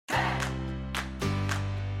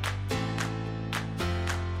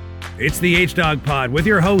It's the H-Dog Pod with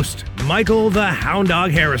your host, Michael the Hound Dog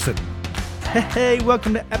Harrison. Hey,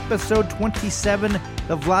 welcome to episode 27,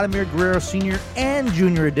 the Vladimir Guerrero Sr. and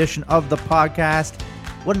Jr. edition of the podcast.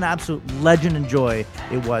 What an absolute legend and joy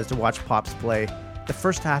it was to watch Pops play. The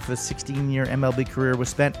first half of his 16-year MLB career was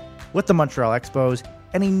spent with the Montreal Expos,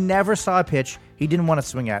 and he never saw a pitch he didn't want to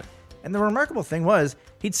swing at. And the remarkable thing was,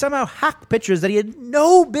 he'd somehow hacked pitches that he had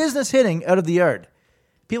no business hitting out of the yard.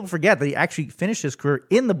 People forget that he actually finished his career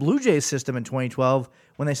in the Blue Jays system in 2012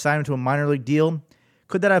 when they signed him to a minor league deal.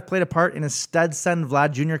 Could that have played a part in his stud son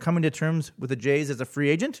Vlad Jr. coming to terms with the Jays as a free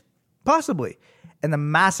agent? Possibly. And the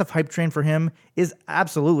massive hype train for him is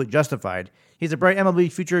absolutely justified. He's a bright MLB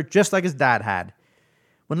future just like his dad had.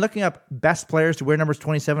 When looking up best players to wear numbers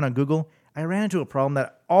 27 on Google, I ran into a problem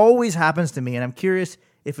that always happens to me, and I'm curious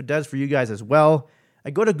if it does for you guys as well.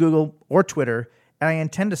 I go to Google or Twitter, and I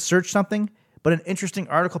intend to search something, but an interesting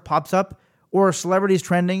article pops up, or a celebrity's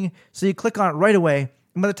trending, so you click on it right away,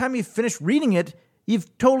 and by the time you finish reading it,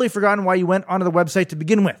 you've totally forgotten why you went onto the website to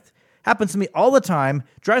begin with. Happens to me all the time,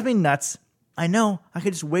 drives me nuts. I know I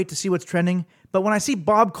could just wait to see what's trending, but when I see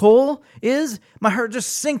Bob Cole my heart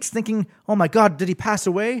just sinks thinking, oh my God, did he pass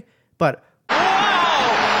away? But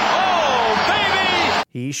oh, baby!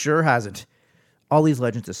 He sure hasn't. All these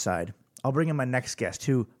legends aside, I'll bring in my next guest,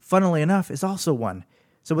 who, funnily enough, is also one.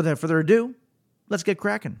 So without further ado, let's get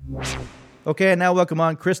cracking. Okay, and now welcome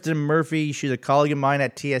on Kristen Murphy. She's a colleague of mine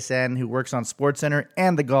at TSN who works on SportsCenter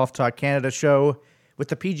and the Golf Talk Canada show. With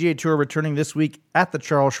the PGA Tour returning this week at the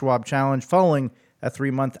Charles Schwab Challenge following a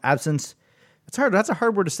 3-month absence. It's hard. That's a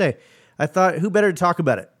hard word to say. I thought, who better to talk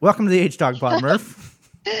about it? Welcome to the H-Dog Pod, Murph.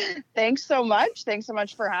 Thanks so much. Thanks so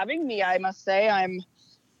much for having me. I must say I'm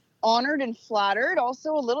honored and flattered,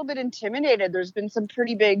 also a little bit intimidated. There's been some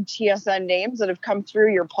pretty big TSN names that have come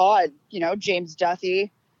through your pod. You know, James Duthie,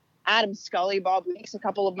 Adam Scully, Bob Weeks, a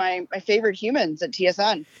couple of my favorite humans at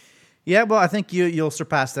TSN. Yeah, well, I think you'll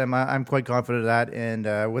surpass them. I'm quite confident of that, and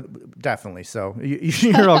definitely. So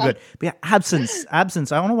you're all good. But yeah, absence. I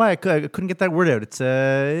don't know why I couldn't get that word out.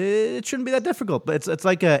 it shouldn't be that difficult, but it's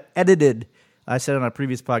like edited. I said on a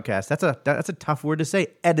previous podcast. That's a tough word to say.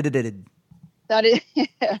 Edited. That is.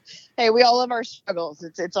 Hey, we all have our struggles.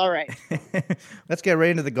 It's all right. Let's get right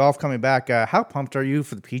into the golf coming back. How pumped are you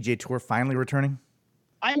for the PGA Tour finally returning?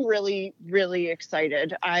 I'm really, really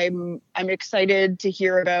excited. I'm excited to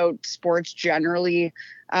hear about sports generally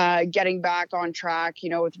getting back on track,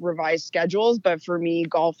 with revised schedules. But for me,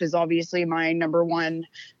 golf is obviously my number one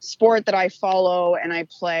sport that I follow and I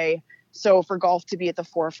play. So for golf to be at the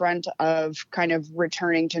forefront of kind of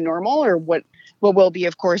returning to normal, or what will be,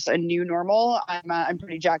 of course, a new normal, I'm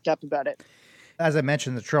pretty jacked up about it. As I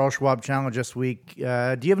mentioned, the Charles Schwab Challenge this week. Do you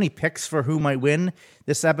have any picks for who might win?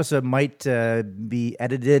 This episode might be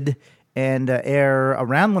edited and air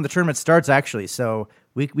around when the tournament starts, actually. So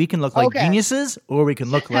we can look like geniuses, or we can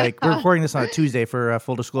look like we're recording this on a Tuesday for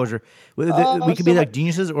full discusure. We could be like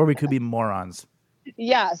geniuses, or we could be morons.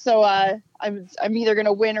 Yeah, so I'm either going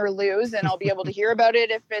to win or lose, and I'll be able to hear about it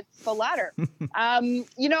if it's the latter. I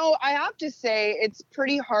have to say it's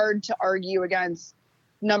pretty hard to argue against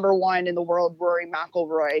number one in the world, Rory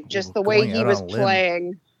McIlroy. Just the way he was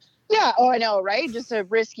playing. Yeah, I know, right? Just a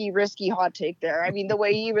risky hot take there. I mean, the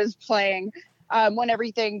way he was playing when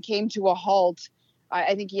everything came to a halt,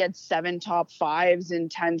 I think he had 7 top 5s in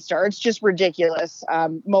 10 starts. Just ridiculous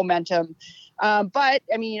momentum. But,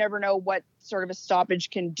 I mean, you never know what sort of a stoppage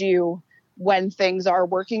can do when things are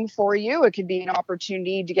working for you. It could be an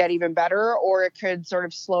opportunity to get even better, or it could sort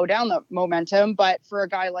of slow down the momentum. But for a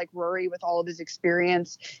guy like Rory, with all of his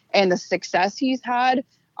experience and the success he's had,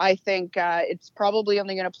 I think it's probably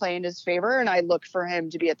only going to play in his favor, and I look for him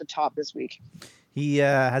to be at the top this week. He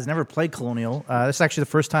has never played Colonial. This is actually the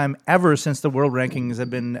first time ever since the world rankings have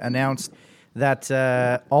been announced that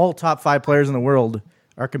all top 5 players in the world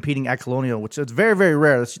are competing at Colonial, which is very, very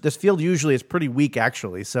rare. This field usually is pretty weak,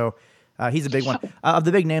 actually. So he's a big one. Of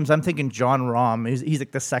the big names, I'm thinking Jon Rahm. He's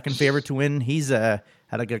like the second favorite to win. He's had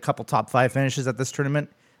like a couple top 5 finishes at this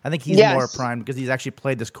tournament. I think he's more primed because he's actually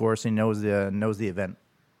played this course and knows the event.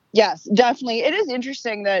 Yes, definitely. It is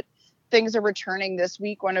interesting that things are returning this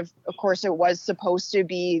week when, of course, it was supposed to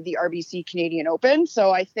be the RBC Canadian Open.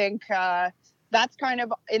 So I think that's kind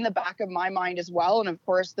of in the back of my mind as well. And, of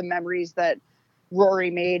course, the memories that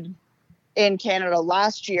Rory made in Canada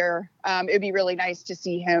last year, it'd be really nice to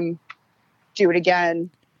see him do it again.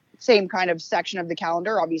 Same kind of section of the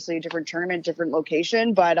calendar, obviously a different tournament, different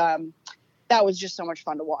location, but that was just so much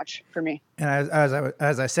fun to watch for me. And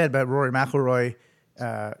as I said about Rory McIlroy,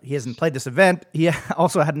 He hasn't played this event. He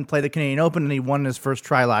also hadn't played the Canadian Open, and he won his first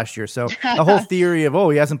try last year. So the whole theory of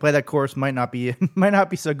he hasn't played that course might not be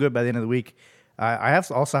so good by the end of the week. I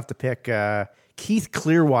also have to pick Keith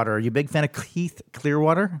Clearwater. Are you a big fan of Keith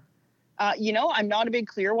Clearwater? I'm not a big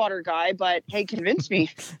Clearwater guy, but hey, convince me.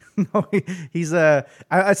 No, he's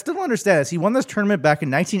I still don't understand this. He won this tournament back in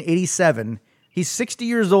 1987. He's 60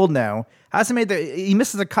 years old now. He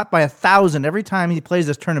misses a cut by 1,000 every time he plays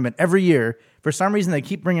this tournament every year. For some reason, they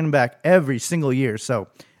keep bringing him back every single year. So,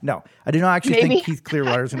 no, I do not actually think Keith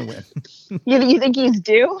Clearwater is going to win. You think he's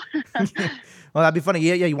due? Well, that'd be funny.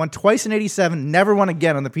 Yeah, he won twice in 87, never won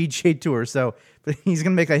again on the PGA Tour. So he's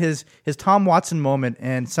going to make his Tom Watson moment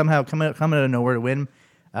and somehow come out of nowhere to win.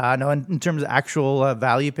 No, in terms of actual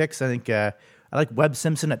value picks, I think I like Webb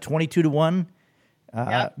Simpson at 22-1.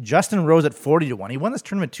 Justin Rose at 40-1. He won this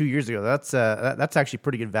tournament 2 years ago. That's actually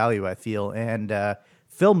pretty good value, I feel. And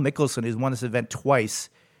Phil Mickelson, who's won this event twice,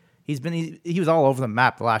 he was all over the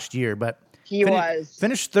map last year, but he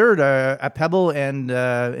finished third at Pebble and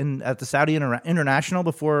at the Saudi International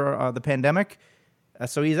before the pandemic.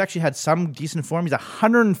 So he's actually had some decent form. He's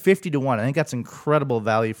 150-1. I think that's incredible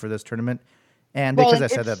value for this tournament. And because I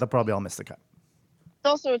said that, they'll probably all miss the cut.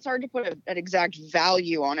 Also, it's hard to put an exact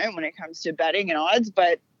value on it when it comes to betting and odds,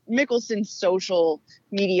 but Mickelson's social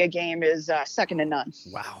media game is second to none.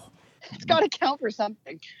 Wow. It's got to count for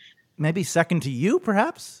something. Maybe second to you,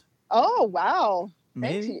 perhaps? Oh, wow.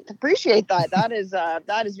 Maybe. Thanks. Appreciate that.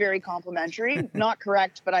 That is very complimentary. Not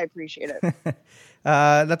correct, but I appreciate it.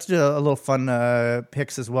 Let's do a little fun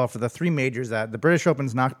picks as well for the three majors. The British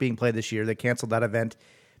Open's not being played this year. They canceled that event.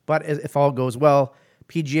 But if all goes well,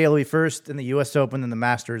 PGA will be first, and the U.S. Open, and the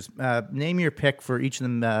Masters. Name your pick for each of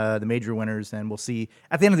them, the major winners, and we'll see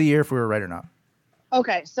at the end of the year if we were right or not.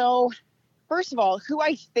 Okay, so first of all, who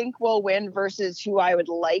I think will win versus who I would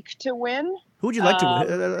like to win. Who would you like to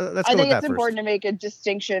win? I think it's important to make a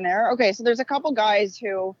distinction there. Okay, so there's a couple guys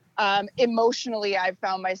who emotionally I've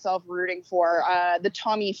found myself rooting for, the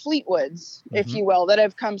Tommy Fleetwoods, if you will, that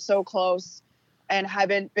have come so close and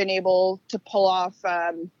haven't been able to pull off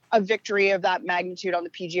a victory of that magnitude on the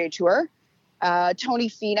PGA Tour. Tony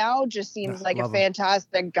Finau just seems like a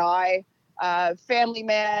fantastic guy, family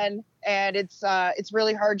man, and it's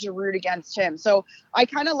really hard to root against him. So I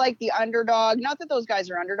kind of like the underdog. Not that those guys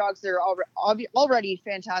are underdogs; they're already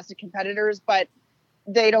fantastic competitors, but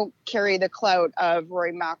they don't carry the clout of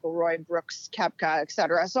Rory McIlroy, Brooks Koepka,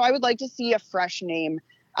 etc. So I would like to see a fresh name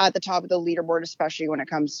at the top of the leaderboard, especially when it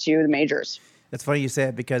comes to the majors. It's funny you say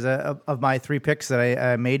it because of my three picks that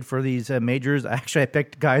I made for these majors, I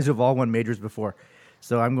picked guys who've all won majors before.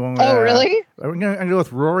 So I'm going. Oh, really? I'm going to go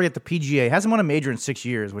with Rory at the PGA. Hasn't won a major in 6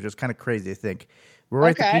 years, which is kind of crazy, I think.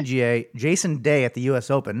 Rory at the PGA. Jason Day at the U.S.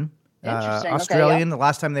 Open. Interesting. Australian. Okay, The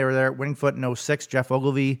last time they were there at Winning Foot in 2006, Jeff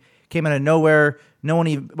Ogilvy came out of nowhere. No one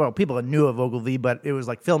even, people knew of Ogilvy, but it was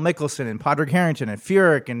like Phil Mickelson and Padraig Harrington and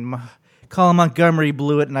Furyk and Colin Montgomery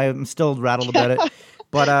blew it, and I'm still rattled about it.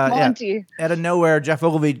 But out of nowhere, Jeff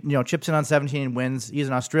Ogilvy, chips in on 17 and wins. He's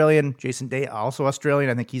an Australian. Jason Day, also Australian.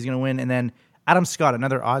 I think he's going to win. And then Adam Scott,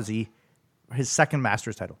 another Aussie, his second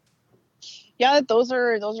Masters title. Yeah, those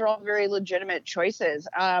are all very legitimate choices.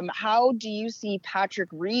 How do you see Patrick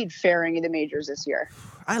Reed faring in the majors this year?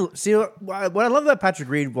 I see what I love about Patrick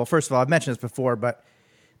Reed. Well, first of all, I've mentioned this before, but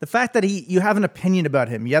the fact that you have an opinion about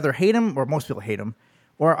him, you either hate him or most people hate him.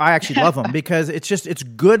 Or I actually love him because it's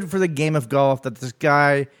good for the game of golf that this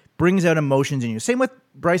guy brings out emotions in you. Same with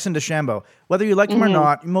Bryson DeChambeau. Whether you like him or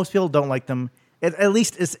not, most people don't like them. At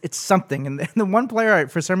least it's something. And the one player,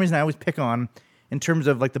 for some reason, I always pick on in terms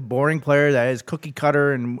of like the boring player that is cookie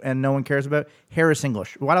cutter and no one cares about, Harris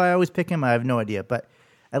English. Why do I always pick him? I have no idea. But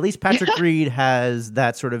at least Patrick Reed has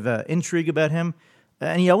that sort of intrigue about him.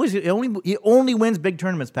 And he only wins big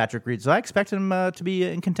tournaments, Patrick Reed. So I expect him to be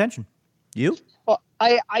in contention. You? Well,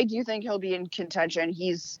 I do think he'll be in contention.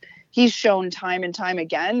 He's shown time and time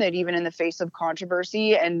again that even in the face of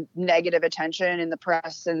controversy and negative attention in the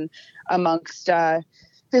press and amongst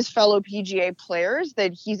his fellow PGA players,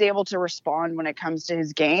 that he's able to respond when it comes to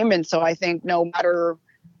his game. And so I think no matter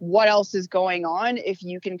what else is going on, if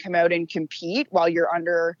you can come out and compete while you're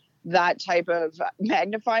under that type of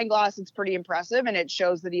magnifying glass, it's pretty impressive, and it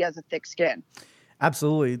shows that he has a thick skin.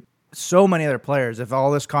 Absolutely. So many other players, if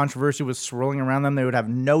all this controversy was swirling around them, they would have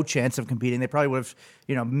no chance of competing. They probably would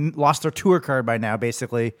have, lost their tour card by now,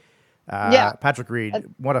 basically. Patrick Reed,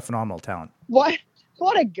 what a phenomenal talent. What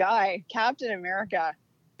a guy. Captain America.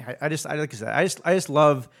 I just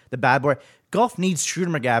love the bad boy. Golf needs Shooter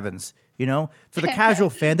McGavins. For the casual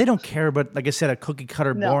fan, they don't care about, like I said, a cookie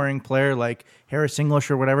cutter, boring player like Harris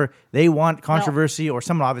English or whatever. They want controversy or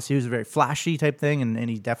someone obviously who's a very flashy type thing, and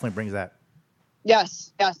he definitely brings that.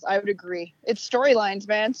 Yes, I would agree. It's storylines,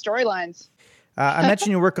 man, storylines. I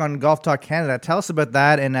mentioned your work on Golf Talk Canada. Tell us about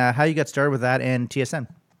that and how you got started with that and TSN.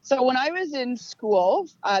 So when I was in school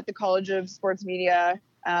at the College of Sports Media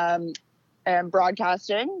and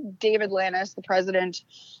Broadcasting, David Lannis, the president,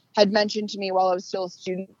 had mentioned to me while I was still a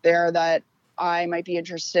student there that I might be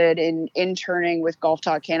interested in interning with Golf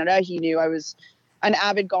Talk Canada. He knew I was an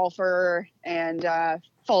avid golfer and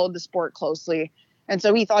followed the sport closely. And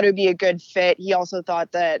so he thought it would be a good fit. He also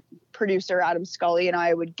thought that producer Adam Scully and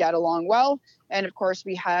I would get along well. And of course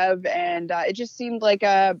we have. And it just seemed like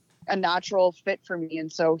a natural fit for me.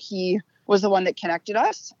 And so he was the one that connected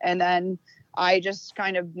us. And then I just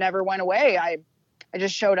kind of never went away. I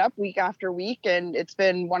just showed up week after week, and it's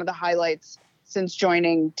been one of the highlights since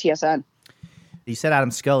joining TSN. You said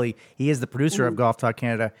Adam Scully. He is the producer of Golf Talk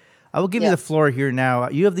Canada. I will give you the floor here now.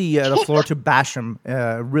 You have the floor to bash him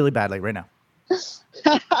really badly right now.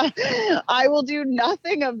 I will do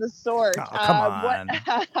nothing of the sort. Oh, come on.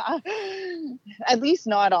 At least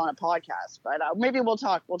not on a podcast, but maybe we'll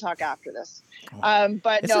talk after this.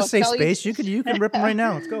 But it's a safe space. You can rip him right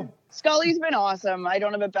now. Let's go. Scully's been awesome. I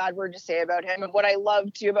don't have a bad word to say about him. And what I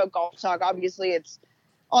love too about Golf Talk, obviously it's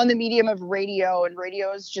on the medium of radio, and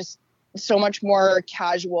radio is just so much more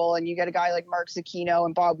casual. And you get a guy like Mark Zucchino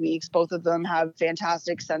and Bob Weeks. Both of them have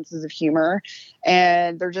fantastic senses of humor,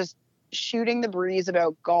 and they're just shooting the breeze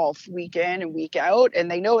about golf week in and week out. And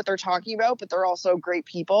they know what they're talking about, but they're also great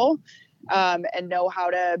people and know how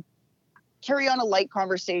to carry on a light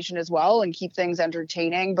conversation as well and keep things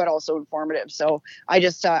entertaining, but also informative. So I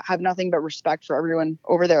just have nothing but respect for everyone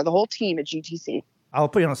over there, the whole team at GTC. I'll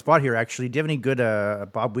put you on the spot here, actually. Do you have any good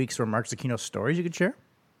Bob Weeks or Mark Zucchino stories you could share?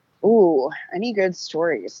 Ooh, any good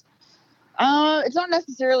stories? It's not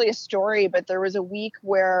necessarily a story, but there was a week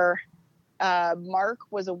where Mark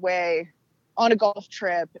was away on a golf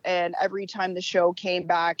trip, and every time the show came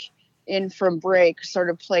back in from break, sort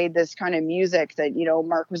of played this kind of music that,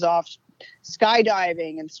 Mark was off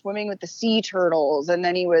skydiving and swimming with the sea turtles, and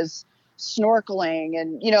then he was snorkeling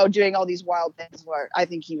and, doing all these wild things where I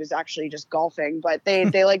think he was actually just golfing, but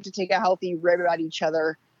they like to take a healthy rib at each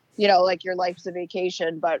other, like your life's a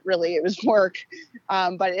vacation, but really it was work.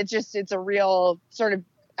 But it's a real sort of,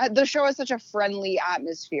 the show has such a friendly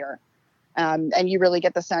atmosphere. And you really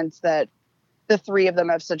get the sense that the three of them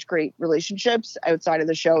have such great relationships outside of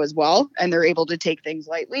the show as well. And they're able to take things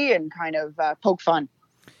lightly and kind of poke fun.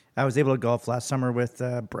 I was able to golf last summer with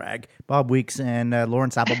Bob Weeks and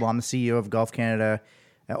Lawrence Applebaum, the CEO of Golf Canada.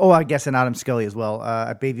 I guess and Adam Scully as well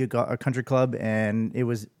at Bayview Country Club. And it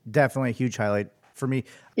was definitely a huge highlight for me.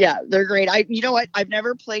 Yeah, they're great. You know what? I've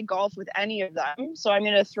never played golf with any of them. So I'm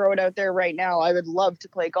going to throw it out there right now. I would love to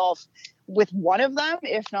play golf with one of them,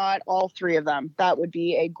 if not all three of them. That would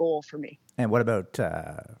be a goal for me. And what about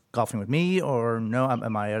golfing with me? Or no,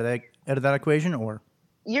 am I out of that equation? Or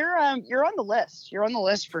you're on the list. You're on the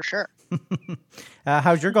list for sure.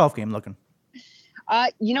 How's your golf game looking?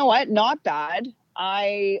 You know what? Not bad.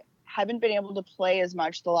 I haven't been able to play as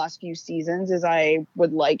much the last few seasons as I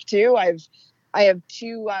would like to. I have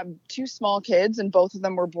two small kids, and both of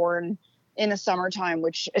them were born in the summertime,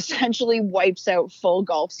 which essentially wipes out full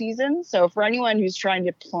golf season. So for anyone who's trying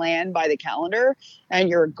to plan by the calendar and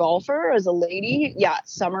you're a golfer as a lady,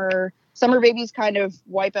 summer babies kind of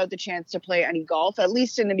wipe out the chance to play any golf, at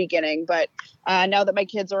least in the beginning. But now that my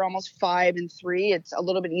kids are almost 5 and 3, it's a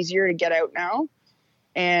little bit easier to get out now.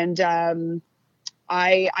 And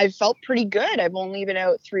I felt pretty good. I've only been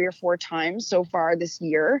out 3 or 4 times so far this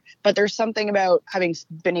year, but there's something about having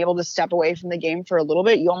been able to step away from the game for a little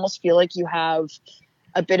bit. You almost feel like you have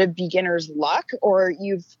a bit of beginner's luck, or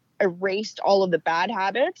you've erased all of the bad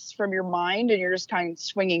habits from your mind and you're just kind of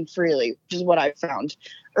swinging freely, which is what I've found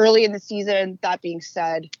early in the season. That being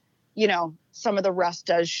said, some of the rust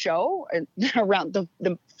does show around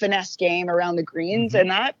the finesse game around the greens and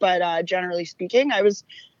that, but generally speaking, I was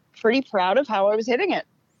pretty proud of how I was hitting it.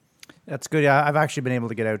 That's good. Yeah, I've actually been able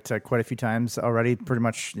to get out quite a few times already, pretty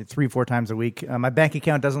much 3-4 times a week. My bank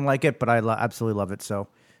account doesn't like it, but I absolutely love it. So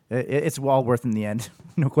it's well worth in the end.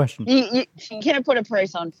 No question. You can't put a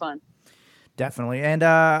price on fun. Definitely. And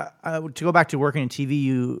to go back to working in TV,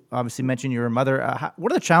 you obviously mentioned you're a mother.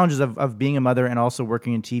 What are the challenges of being a mother and also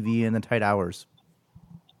working in TV in the tight hours?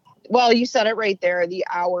 Well, you said it right there. The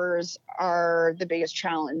hours are the biggest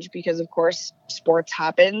challenge because, of course, sports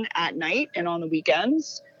happen at night and on the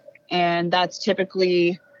weekends. And that's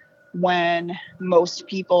typically when most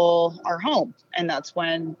people are home. And that's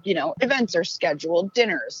when, events are scheduled,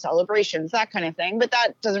 dinners, celebrations, that kind of thing. But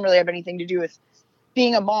that doesn't really have anything to do with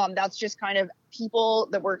being a mom. That's just kind of people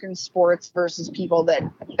that work in sports versus people that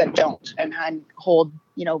don't and hold,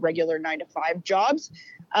 regular 9-to-5 jobs.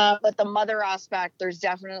 But the mother aspect, there's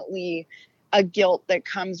definitely a guilt that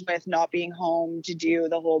comes with not being home to do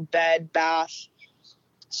the whole bed, bath,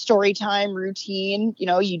 story time routine.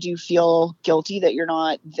 You do feel guilty that you're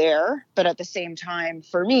not there. But at the same time,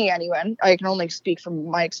 for me anyway, I can only speak from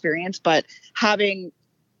my experience, but having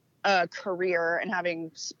a career and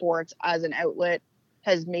having sports as an outlet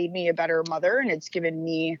has made me a better mother, and it's given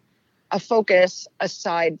me a focus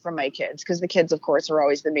aside from my kids, because the kids, of course, are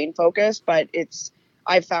always the main focus, but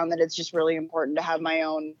I've found that it's just really important to have my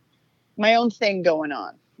own thing going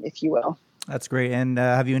on, if you will. That's great. And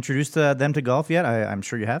have you introduced them to golf yet? I'm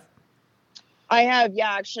sure you have. I have,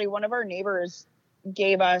 yeah. Actually, one of our neighbors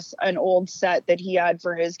gave us an old set that he had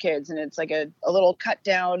for his kids, and it's like a little cut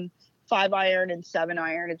down 5-iron and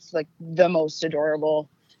 7-iron. It's like the most adorable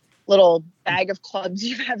little bag of clubs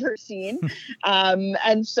you've ever seen.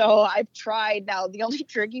 And so I've tried. Now, the only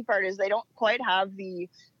tricky part is they don't quite have the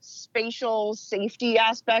spatial safety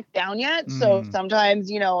aspect down yet. So sometimes,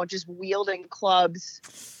 just wielding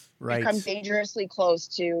clubs become dangerously close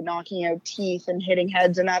to knocking out teeth and hitting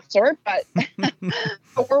heads and that sort. But,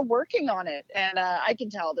 but we're working on it. And I can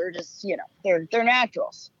tell they're just, they're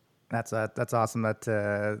naturals. That's awesome.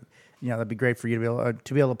 That'd be great for you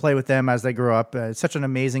to be able to play with them as they grow up. It's such an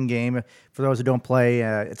amazing game for those who don't play.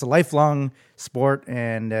 It's a lifelong sport,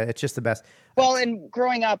 and it's just the best. Well, and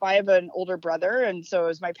growing up, I have an older brother, and so it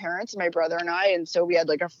was my parents and my brother and I, and so we had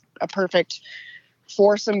like a perfect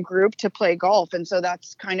foursome group to play golf. And so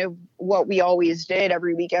that's kind of what we always did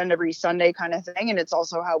every weekend, every Sunday kind of thing. And it's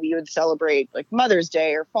also how we would celebrate like Mother's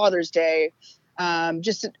Day or Father's Day.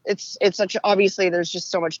 It's such, obviously there's just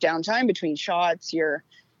so much downtime between shots. You're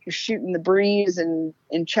shooting the breeze and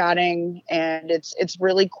chatting, and it's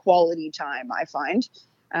really quality time, I find.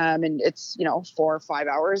 And it's, 4 or 5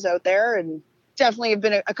 hours out there, and definitely have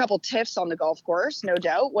been a couple tiffs on the golf course, no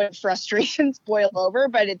doubt, when frustrations boil over,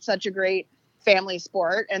 but it's such a great family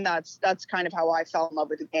sport. And that's kind of how I fell in love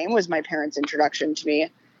with the game, was my parents' introduction to me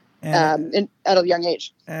at a young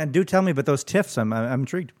age. And do tell me about those tiffs. I'm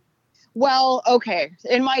intrigued. Well, okay.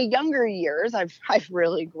 In my younger years, I've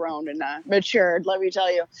really grown and matured, let me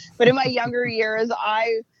tell you. But in my younger years,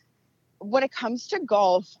 when it comes to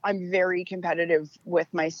golf, I'm very competitive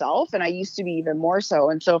with myself, and I used to be even more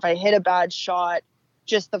so. And so if I hit a bad shot,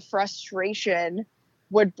 just the frustration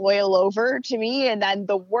would boil over to me. And then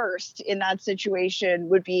the worst in that situation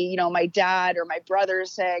would be, my dad or my brother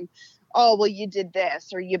saying, "Oh, well, you did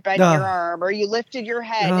this, or you bent your arm, or you lifted your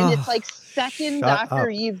head." And it's like seconds after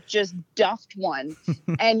you've just duffed one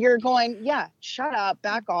and you're going, yeah, shut up,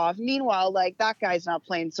 back off. Meanwhile, like, that guy's not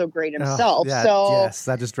playing so great himself. Yes,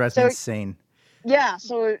 that just drives me insane. Yeah,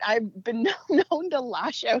 so I've been known to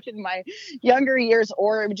lash out in my younger years,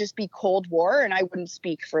 or it would just be Cold War, and I wouldn't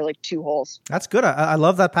speak for like 2 holes. That's good. I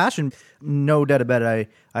love that passion. No doubt about it.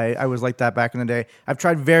 I was like that back in the day. I've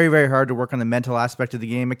tried very, very hard to work on the mental aspect of the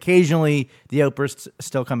game. Occasionally, the outbursts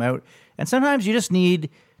still come out, and sometimes you just need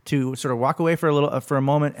to sort of walk away for a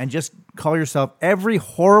moment and just call yourself every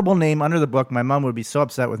horrible name under the book. My mom would be so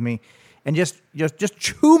upset with me, and just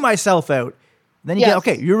chew myself out. Then you get,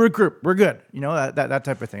 okay, you're a group, we're good. That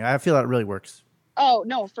type of thing. I feel that really works. Oh,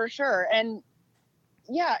 no, for sure. And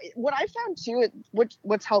yeah, what I found too,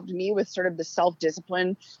 what's helped me with sort of the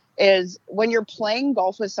self-discipline is when you're playing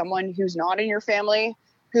golf with someone who's not in your family,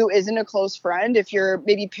 who isn't a close friend, if you're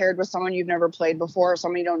maybe paired with someone you've never played before or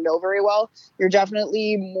someone you don't know very well, you're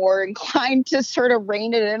definitely more inclined to sort of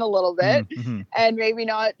rein it in a little bit and maybe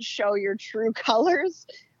not show your true colors.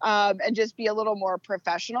 And just be a little more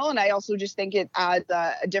professional. And I also just think it adds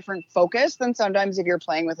a different focus than sometimes if you're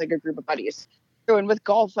playing with like a group of buddies. And with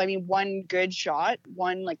golf, I mean, one good shot,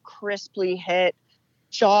 one like crisply hit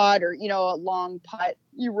shot, or, a long putt,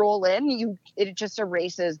 you roll in, it just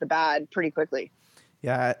erases the bad pretty quickly.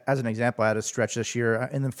 Yeah, as an example, I had a stretch this year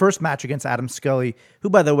in the first match against Adam Scully, who,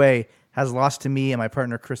 by the way, has lost to me and my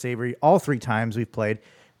partner Chris Avery all 3 times we've played.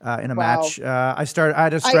 In a match, I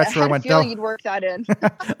had a stretch where I went. You'd work that in.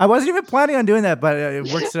 I wasn't even planning on doing that, but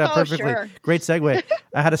it works perfectly. Sure. Great segue.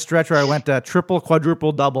 I had a stretch where I went triple,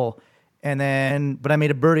 quadruple, double, but I made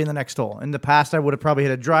a birdie in the next hole. In the past, I would have probably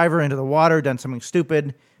hit a driver into the water, done something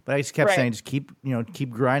stupid, but I just kept saying, just keep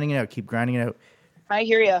grinding it out, keep grinding it out. I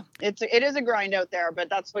hear you. It is a grind out there, but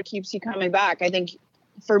that's what keeps you coming back. I think.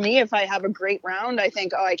 For me, if I have a great round, I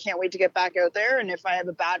think, I can't wait to get back out there. And if I have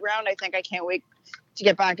a bad round, I think I can't wait to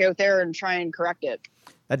get back out there and try and correct it.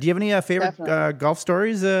 Do you have any favorite golf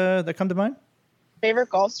stories that come to mind? Favorite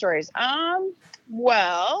golf stories?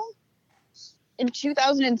 Well, in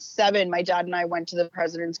 2007, my dad and I went to the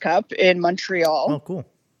President's Cup in Montreal. Oh, cool.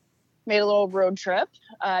 Made a little road trip,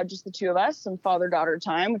 just the two of us, some father-daughter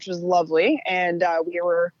time, which was lovely. And we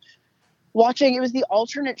were watching, it was the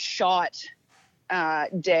alternate shot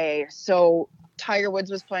day. So Tiger Woods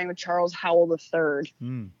was playing with Charles Howell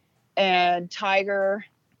III. And Tiger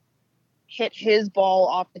hit his ball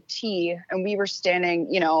off the tee, and we were standing,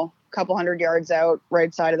 a couple hundred yards out,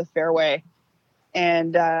 right side of the fairway.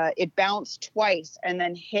 And it bounced twice and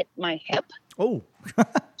then hit my hip. Oh.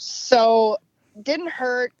 So didn't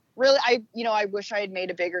hurt. Really, I wish I had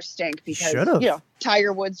made a bigger stink because,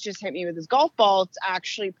 Tiger Woods just hit me with his golf ball. It's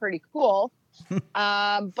actually pretty cool.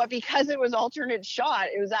 But because it was alternate shot,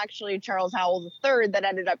 it was actually Charles Howell III that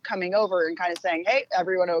ended up coming over and kind of saying, "Hey,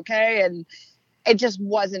 everyone okay?" And it just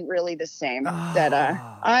wasn't really the same.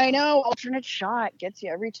 I know, alternate shot gets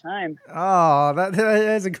you every time. Oh, that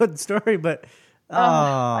is a good story, but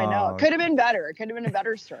I know. It could have been better. It could have been a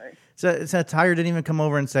better story. So Tiger didn't even come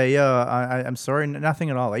over and say, I'm sorry, nothing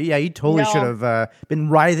at all. Yeah, he totally should have been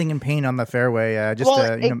writhing in pain on the fairway,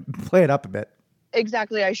 play it up a bit.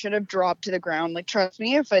 Exactly. I should have dropped to the ground. Like, trust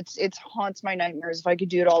me, if it haunts my nightmares. If I could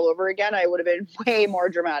do it all over again, I would have been way more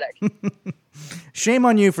dramatic. Shame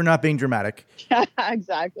on you for not being dramatic. Yeah,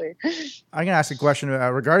 exactly. I'm going to ask a question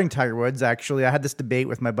regarding Tiger Woods. Actually, I had this debate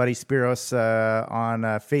with my buddy Spiros on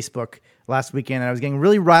Facebook last weekend, and I was getting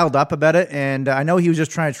really riled up about it. And I know he was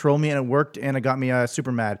just trying to troll me, and it worked, and it got me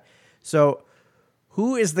super mad. So,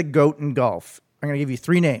 who is the GOAT in golf? I'm going to give you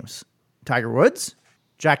 3 names: Tiger Woods,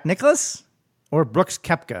 Jack Nicklaus, or Brooks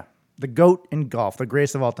Koepka, the GOAT in golf, the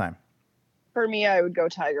greatest of all time. For me, I would go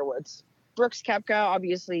Tiger Woods. Brooks Koepka,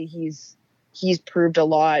 obviously, he's proved a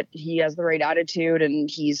lot. He has the right attitude, and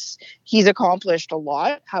he's accomplished a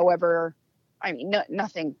lot. However, I mean,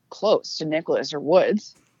 nothing close to Nicklaus or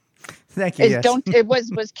Woods. Thank you. Yes.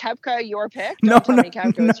 Was Koepka your pick? No.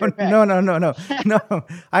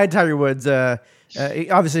 I had Tiger Woods.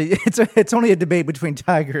 Obviously, it's only a debate between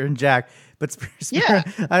Tiger and Jack. But yeah,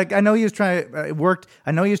 I know he was trying. It worked.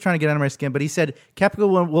 I know he was trying to get under my skin. But he said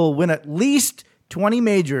Koepka will win at least 20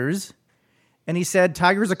 majors, and he said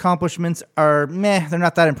Tiger's accomplishments are meh. They're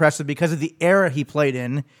not that impressive because of the era he played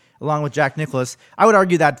in, along with Jack Nicklaus. I would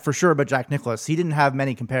argue that for sure. But Jack Nicklaus, he didn't have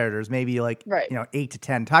many competitors. Maybe 8 to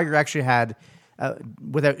 10. Tiger actually had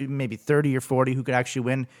without maybe 30 or 40 who could actually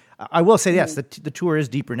win. I will say yes, the tour is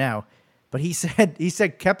deeper now. But he said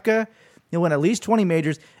Koepka, he'll win at least 20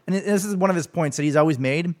 majors. And this is one of his points that he's always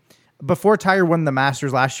made. Before Tiger won the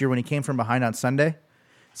Masters last year when he came from behind on Sunday,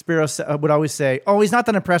 Spiros would always say, he's not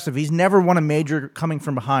that impressive. He's never won a major coming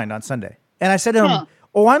from behind on Sunday. And I said to him,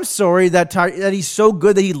 I'm sorry that he's so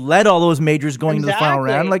good that he led all those majors going into the final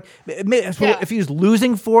round. Like, if he was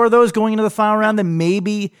losing 4 of those going into the final round, then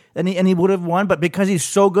maybe and he would have won. But because he's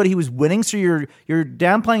so good, he was winning. So you're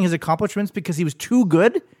downplaying his accomplishments because he was too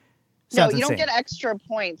good. Sounds insane. Don't get extra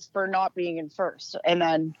points for not being in first and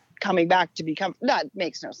then coming back to become. That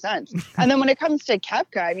makes no sense. And then when it comes to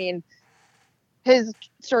Koepka, I mean, his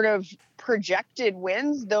sort of projected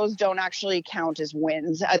wins, those don't actually count as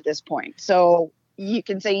wins at this point. So you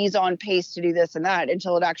can say he's on pace to do this and that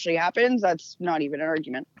until it actually happens. That's not even an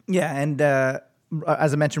argument. Yeah, and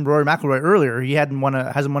as I mentioned, Rory McIlroy earlier, he hasn't won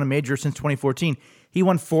a major since 2014. He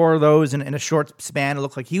won 4 of those in a short span. It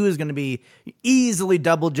looked like he was going to be easily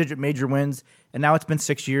double-digit major wins, and now it's been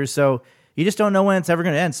 6 years. So you just don't know when it's ever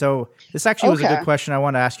going to end. So this actually was a good question I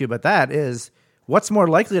want to ask you about that is, what's more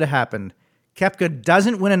likely to happen? Koepka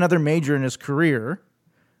doesn't win another major in his career,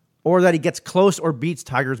 or that he gets close or beats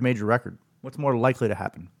Tiger's major record? What's more likely to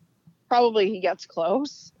happen? Probably he gets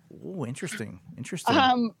close. Oh, interesting.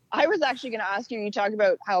 I was actually going to ask you talk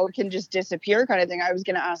about how it can just disappear kind of thing. I was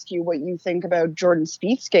going to ask you what you think about Jordan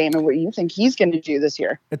Spieth's game and what you think he's going to do this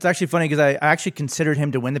year. It's actually funny because I actually considered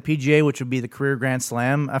him to win the PGA, which would be the career Grand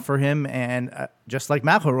Slam for him. And just like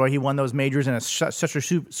McIlroy, he won those majors in such a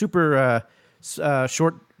super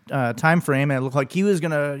short time frame. And it looked like he was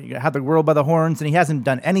going to have the world by the horns, and he hasn't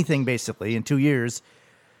done anything basically in 2 years.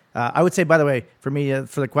 I would say, by the way, for me,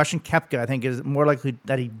 for the question, Koepka, I think, is more likely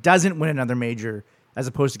that he doesn't win another major as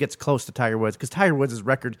opposed to gets close to Tiger Woods, because Tiger Woods'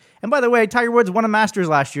 record. And by the way, Tiger Woods won a Masters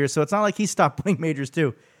last year, so it's not like he stopped winning majors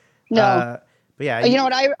too. No. But yeah. You know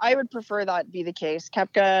what? I would prefer that be the case.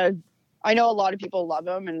 Koepka, I know a lot of people love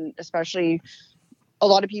him, and especially a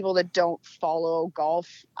lot of people that don't follow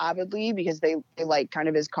golf avidly because they like kind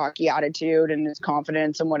of his cocky attitude and his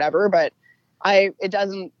confidence and whatever. But it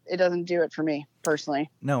doesn't do it for me personally.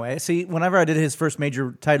 No, I see. Whenever I did his first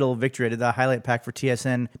major title victory, I did the highlight pack for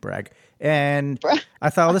TSN, brag, and I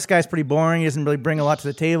thought, well, this guy's pretty boring. He doesn't really bring a lot to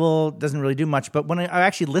the table. Doesn't really do much. But when I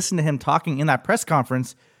actually listened to him talking in that press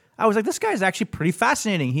conference, I was like, this guy's actually pretty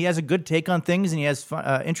fascinating. He has a good take on things, and he has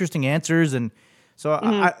interesting answers. And so,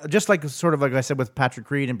 I, just like sort of like I said with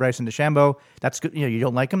Patrick Reed and Bryson DeChambeau, that's good. You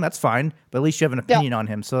don't like him, that's fine, but at least you have an opinion on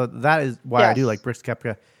him. So that is why I do like Brooks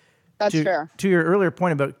Koepka. That's fair. To your earlier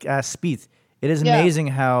point about Spieth, it is amazing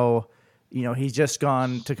how he's just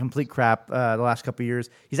gone to complete crap the last couple of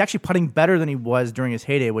years. He's actually putting better than he was during his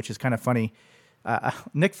heyday, which is kind of funny.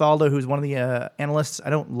 Nick Faldo, who's one of the analysts,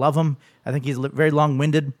 I don't love him. I think he's very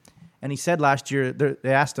long-winded. And he said last year,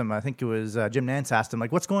 they asked him, I think it was Jim Nantz asked him,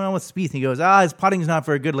 like, what's going on with Spieth? And he goes, his putting's not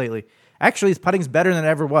very good lately. Actually, his putting's better than it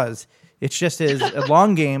ever was. It's just his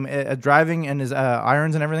long game, driving and his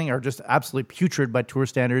irons and everything are just absolutely putrid by tour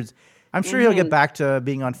standards. I'm sure he'll get back to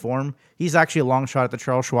being on form. He's actually a long shot at the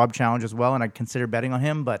Charles Schwab Challenge as well, and I'd consider betting on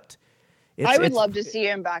him. But I would love to see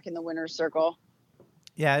him back in the winner's circle.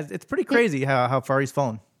 Yeah, it's pretty crazy how far he's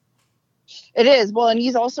fallen. It is. Well, and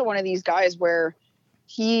he's also one of these guys where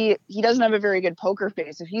he doesn't have a very good poker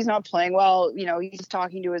face. If he's not playing well, he's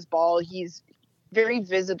talking to his ball. He's very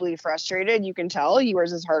visibly frustrated. You can tell he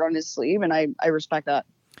wears his heart on his sleeve, and I respect that.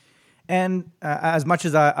 And as much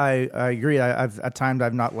as I agree, at times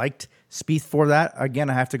I've not liked Spieth for that. Again,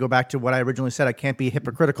 I have to go back to what I originally said. I can't be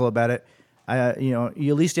hypocritical about it. You at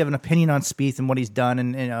least have an opinion on Spieth and what he's done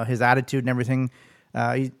and his attitude and everything.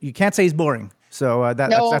 You can't say he's boring. So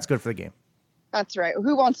that's good for the game. That's right.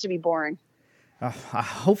 Who wants to be boring?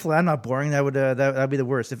 Hopefully, I'm not boring. That would be the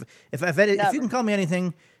worst. If you can call me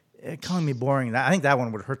anything, calling me boring, I think that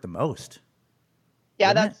one would hurt the most.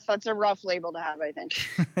 Yeah, that's a rough label to have, I think.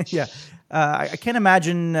 Yeah. I can't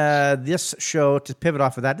imagine this show, to pivot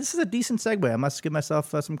off of that. This is a decent segue. I must give myself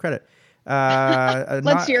some credit.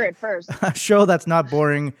 Let's hear it first. A show that's not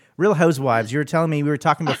boring. Real Housewives. You were telling me, we were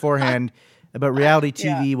talking beforehand about reality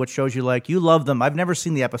TV, what shows you like. You love them. I've never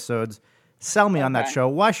seen the episodes. Sell me on that show.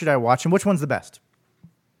 Why should I watch them? Which one's the best?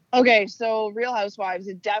 Okay, so Real Housewives,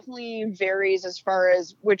 it definitely varies as far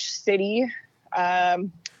as which city,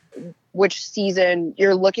 which season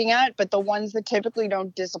you're looking at, but the ones that typically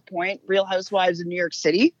don't disappoint, Real Housewives of New York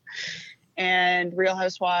City and Real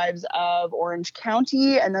Housewives of Orange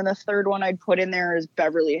County, and then the third one I'd put in there is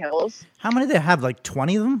Beverly Hills. How many did they have? Like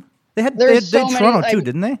 20 of them? They had Toronto too,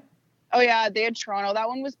 didn't they? Oh yeah, they had Toronto. That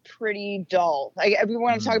one was pretty dull. Like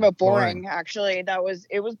everyone talking about boring, actually,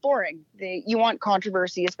 it was boring. You want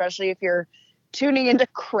controversy, especially if you're tuning into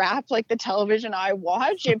crap like the television I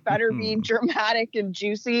watch. It better be dramatic and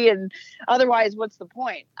juicy, and otherwise, what's the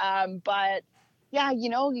point? But yeah,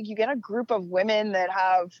 you get a group of women that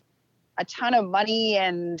have a ton of money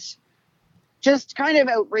and just kind of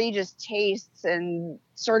outrageous tastes and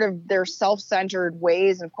sort of their self-centered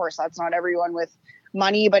ways. And of course, that's not everyone with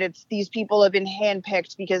money, but it's these people have been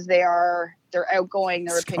handpicked because they're outgoing,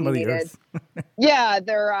 they're opinionated. Yeah,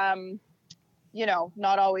 they're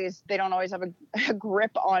not always, they don't always have a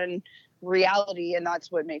grip on reality, and that's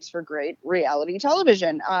what makes for great reality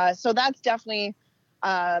television. So that's definitely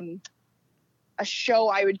a show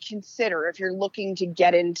I would consider if you're looking to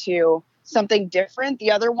get into something different.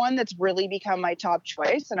 The other one that's really become my top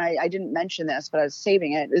choice, and I didn't mention this, but I was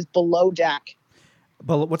saving it, is Below Deck.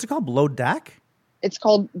 What's it called? Below Deck? It's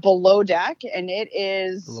called Below Deck, and it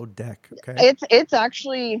is Below Deck. Okay.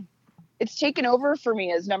 It's taken over for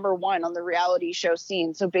me as number one on the reality show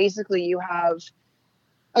scene. So basically you have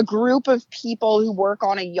a group of people who work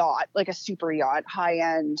on a yacht, like a super yacht, high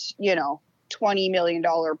end, $20 million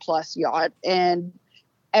plus yacht. And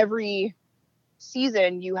every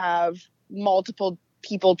season you have multiple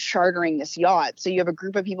people chartering this yacht. So you have a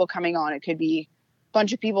group of people coming on. It could be a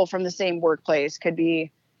bunch of people from the same workplace, could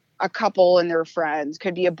be a couple and their friends,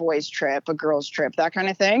 could be a boys trip, a girls trip, that kind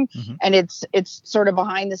of thing. Mm-hmm. And it's sort of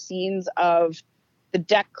behind the scenes of the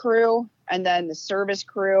deck crew and then the service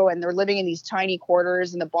crew. And they're living in these tiny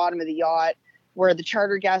quarters in the bottom of the yacht where the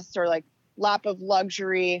charter guests are like lap of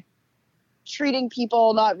luxury, treating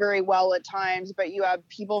people not very well at times, but you have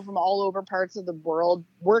people from all over parts of the world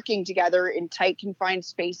working together in tight confined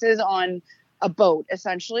spaces on a boat,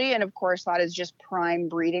 essentially. And of course, that is just prime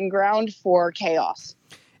breeding ground for chaos.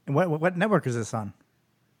 And what network is this on?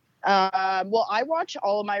 Well, I watch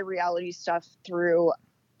all of my reality stuff through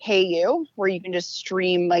HeyU, where you can just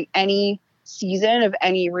stream like any season of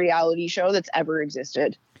any reality show that's ever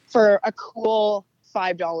existed for a cool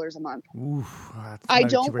 $5 a month. Oof, I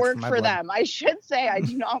don't work for them. I should say I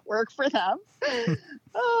do not work for them.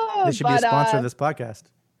 They should be a sponsor of this podcast.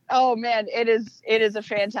 Oh man, it is a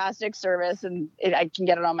fantastic service, and I can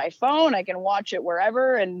get it on my phone. I can watch it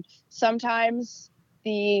wherever, and sometimes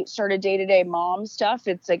the sort of day-to-day mom stuff,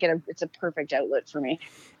 it's a perfect outlet for me.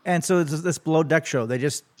 And so it's this below deck show. They're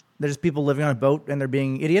just people living on a boat and they're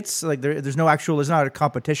being idiots. Like there's not a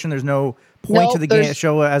competition. There's no point to the game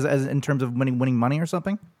show as in terms of winning money or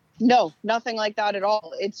something. No, nothing like that at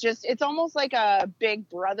all. It's almost like a Big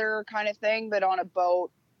Brother kind of thing, but on a boat,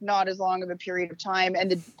 not as long of a period of time.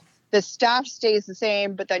 And the staff stays the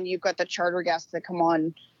same, but then you've got the charter guests that come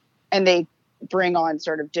on and they bring on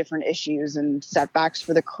sort of different issues and setbacks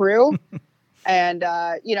for the crew. And,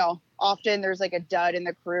 often there's like a dud in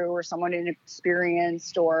the crew or someone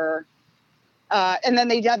inexperienced and then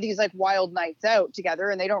they have these like wild nights out together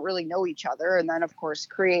and they don't really know each other. And then of course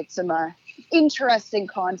create some interesting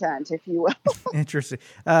content, if you will. Interesting.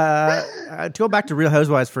 To go back to Real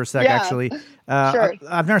Housewives for a sec, actually, sure.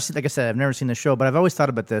 I've never seen, like I said, I've never seen the show, but I've always thought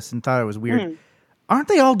about this and thought it was weird. Aren't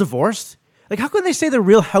they all divorced? Like, how can they say they're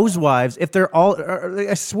Real Housewives if they're all?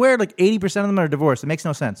 I swear, like 80% of them are divorced. It makes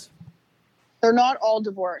no sense. They're not all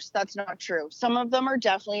divorced. That's not true. Some of them are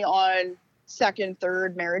definitely on second,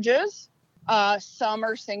 third marriages. Some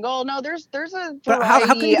are single. No, there's a variety. But how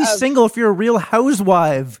can you be single if you're a Real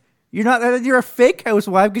Housewife? You're not. You're a fake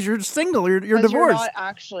housewife because you're single. You're divorced. You're not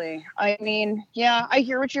actually. I mean, yeah, I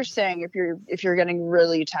hear what you're saying. If you're getting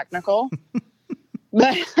really technical.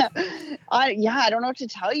 But I don't know what to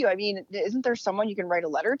tell you. I mean, isn't there someone you can write a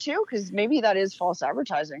letter to? Because maybe that is false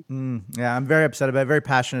advertising. Yeah, I'm very upset about it. Very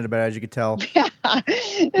passionate about it, as you could tell.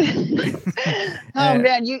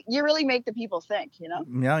 Man, you really make the people think, you know?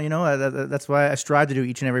 Yeah, that's why I strive to do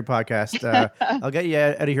each and every podcast. I'll get you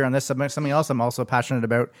out of here on this. Something else I'm also passionate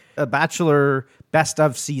about. A Bachelor best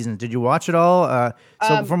of seasons. Did you watch it all?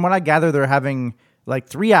 So from what I gather, they're having like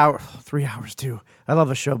 3 hours too. I love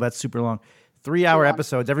the show, but it's super long. 3-hour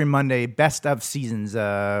episodes every Monday, best of seasons.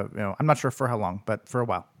 I'm not sure for how long, but for a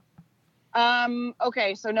while.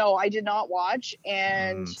 Okay, so no, I did not watch,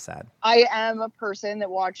 and sad. I am a person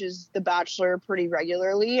that watches The Bachelor pretty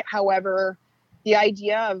regularly. However, the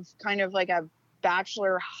idea of kind of like a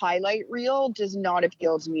Bachelor highlight reel does not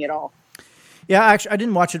appeal to me at all. Yeah, actually, I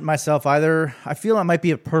didn't watch it myself either. I feel it might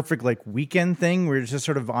be a perfect like weekend thing where it's just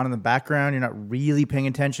sort of on in the background. You're not really paying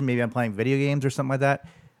attention. Maybe I'm playing video games or something like that.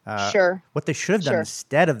 Sure. What they should have done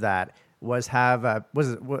instead of that was have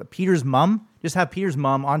Peter's mom? Just have Peter's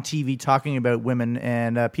mom on TV talking about women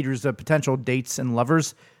and Peter's potential dates and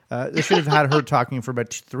lovers. They should have had her talking for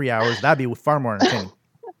about 3 hours. That'd be far more entertaining.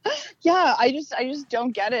 Yeah, I just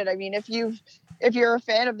don't get it. I mean, if you're a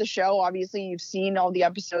fan of the show, obviously you've seen all the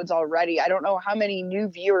episodes already. I don't know how many new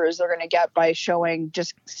viewers they're going to get by showing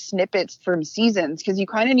just snippets from seasons, because you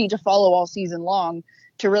kind of need to follow all season long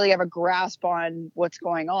to really have a grasp on what's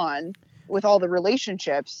going on with all the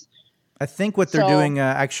relationships. I think what they're doing,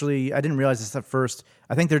 actually, I didn't realize this at first.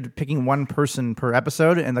 I think they're picking one person per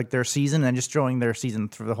episode and like their season and just showing their season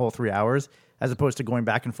through the whole 3 hours, as opposed to going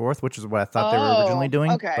back and forth, which is what I thought they were originally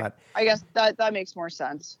doing. Okay. But I guess that makes more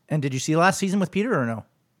sense. And did you see last season with Peter or no?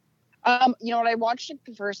 You know what? I watched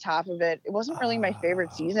the first half of it. It wasn't really my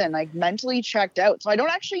favorite season. Like mentally checked out. So I don't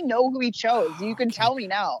actually know who he chose. You can tell me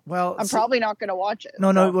now. Well, I'm probably not going to watch it.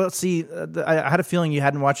 No. Well, see, I had a feeling you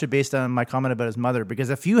hadn't watched it based on my comment about his mother, because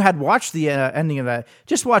if you had watched the ending of that,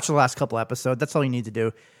 just watch the last couple episodes. That's all you need to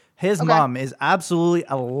do. His mom is absolutely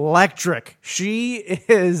electric. She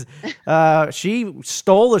is, she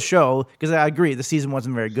stole the show, because I agree, the season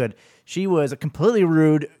wasn't very good. She was completely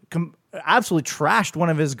rude, absolutely trashed one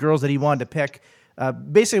of his girls that he wanted to pick.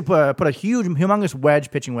 Basically put a huge,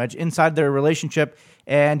 humongous pitching wedge inside their relationship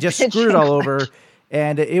and just screwed it all over.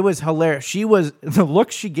 And it was hilarious. The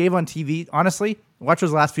look she gave on TV, honestly, watch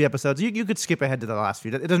those last few episodes. You could skip ahead to the last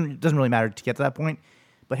few. It doesn't really matter to get to that point.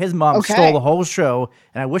 But his mom stole the whole show,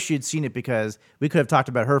 and I wish you'd seen it, because we could have talked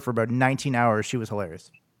about her for about 19 hours. She was hilarious.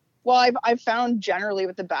 Well, I've found generally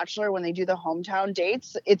with The Bachelor, when they do the hometown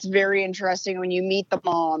dates, it's very interesting when you meet the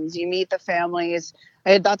moms, you meet the families.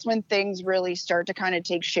 That's when things really start to kind of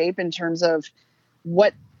take shape in terms of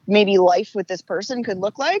what maybe life with this person could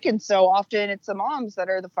look like. And so often it's the moms that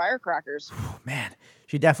are the firecrackers. Man,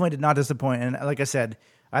 she definitely did not disappoint. And like I said,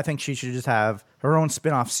 I think she should just have her own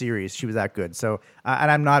spin-off series. She was that good. So,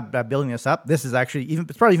 and I'm not building this up. This is actually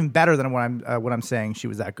it's probably even better than what I'm saying. She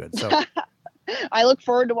was that good. So. I look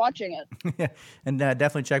forward to watching it. Yeah, and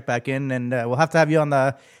definitely check back in, and we'll have to have you on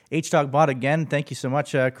the H-Talk bot again. Thank you so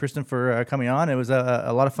much, Kristen, for coming on. It was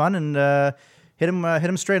a lot of fun, and hit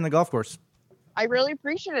him straight in the golf course. I really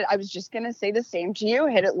appreciate it. I was just going to say the same to you.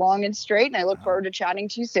 Hit it long and straight, and I look forward to chatting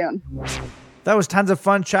to you soon. That was tons of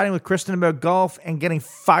fun chatting with Kristen about golf and getting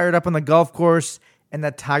fired up on the golf course. and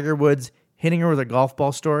that Tiger Woods hitting her with a golf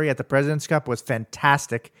ball story at the President's Cup was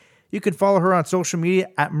fantastic. You can follow her on social media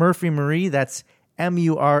at Murphy Marie. That's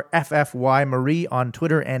MURFFY Marie on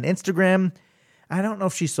Twitter and Instagram. I don't know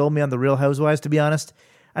if she sold me on the Real Housewives, to be honest.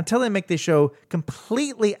 Until they make the show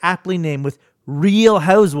completely aptly named with Real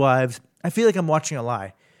Housewives, I feel like I'm watching a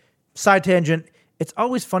lie. Side tangent, it's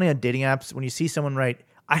always funny on dating apps when you see someone write,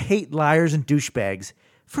 "I hate liars and douchebags."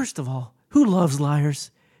 First of all, who loves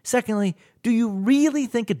liars? Secondly, do you really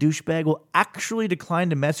think a douchebag will actually decline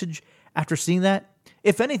to message after seeing that?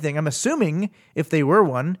 If anything, I'm assuming if they were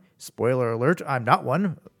one, spoiler alert, I'm not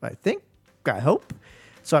one, I hope,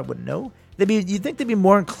 so I wouldn't know. You'd think they'd be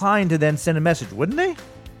more inclined to then send a message, wouldn't they?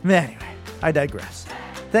 Anyway, I digress.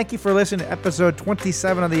 Thank you for listening to episode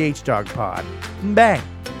 27 of the H-Dog Pod. Bang!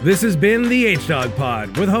 This has been the H-Dog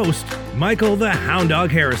Pod with host Michael the Hound Dog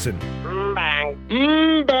Harrison.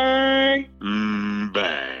 Bang. Bang.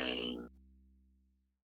 Bang.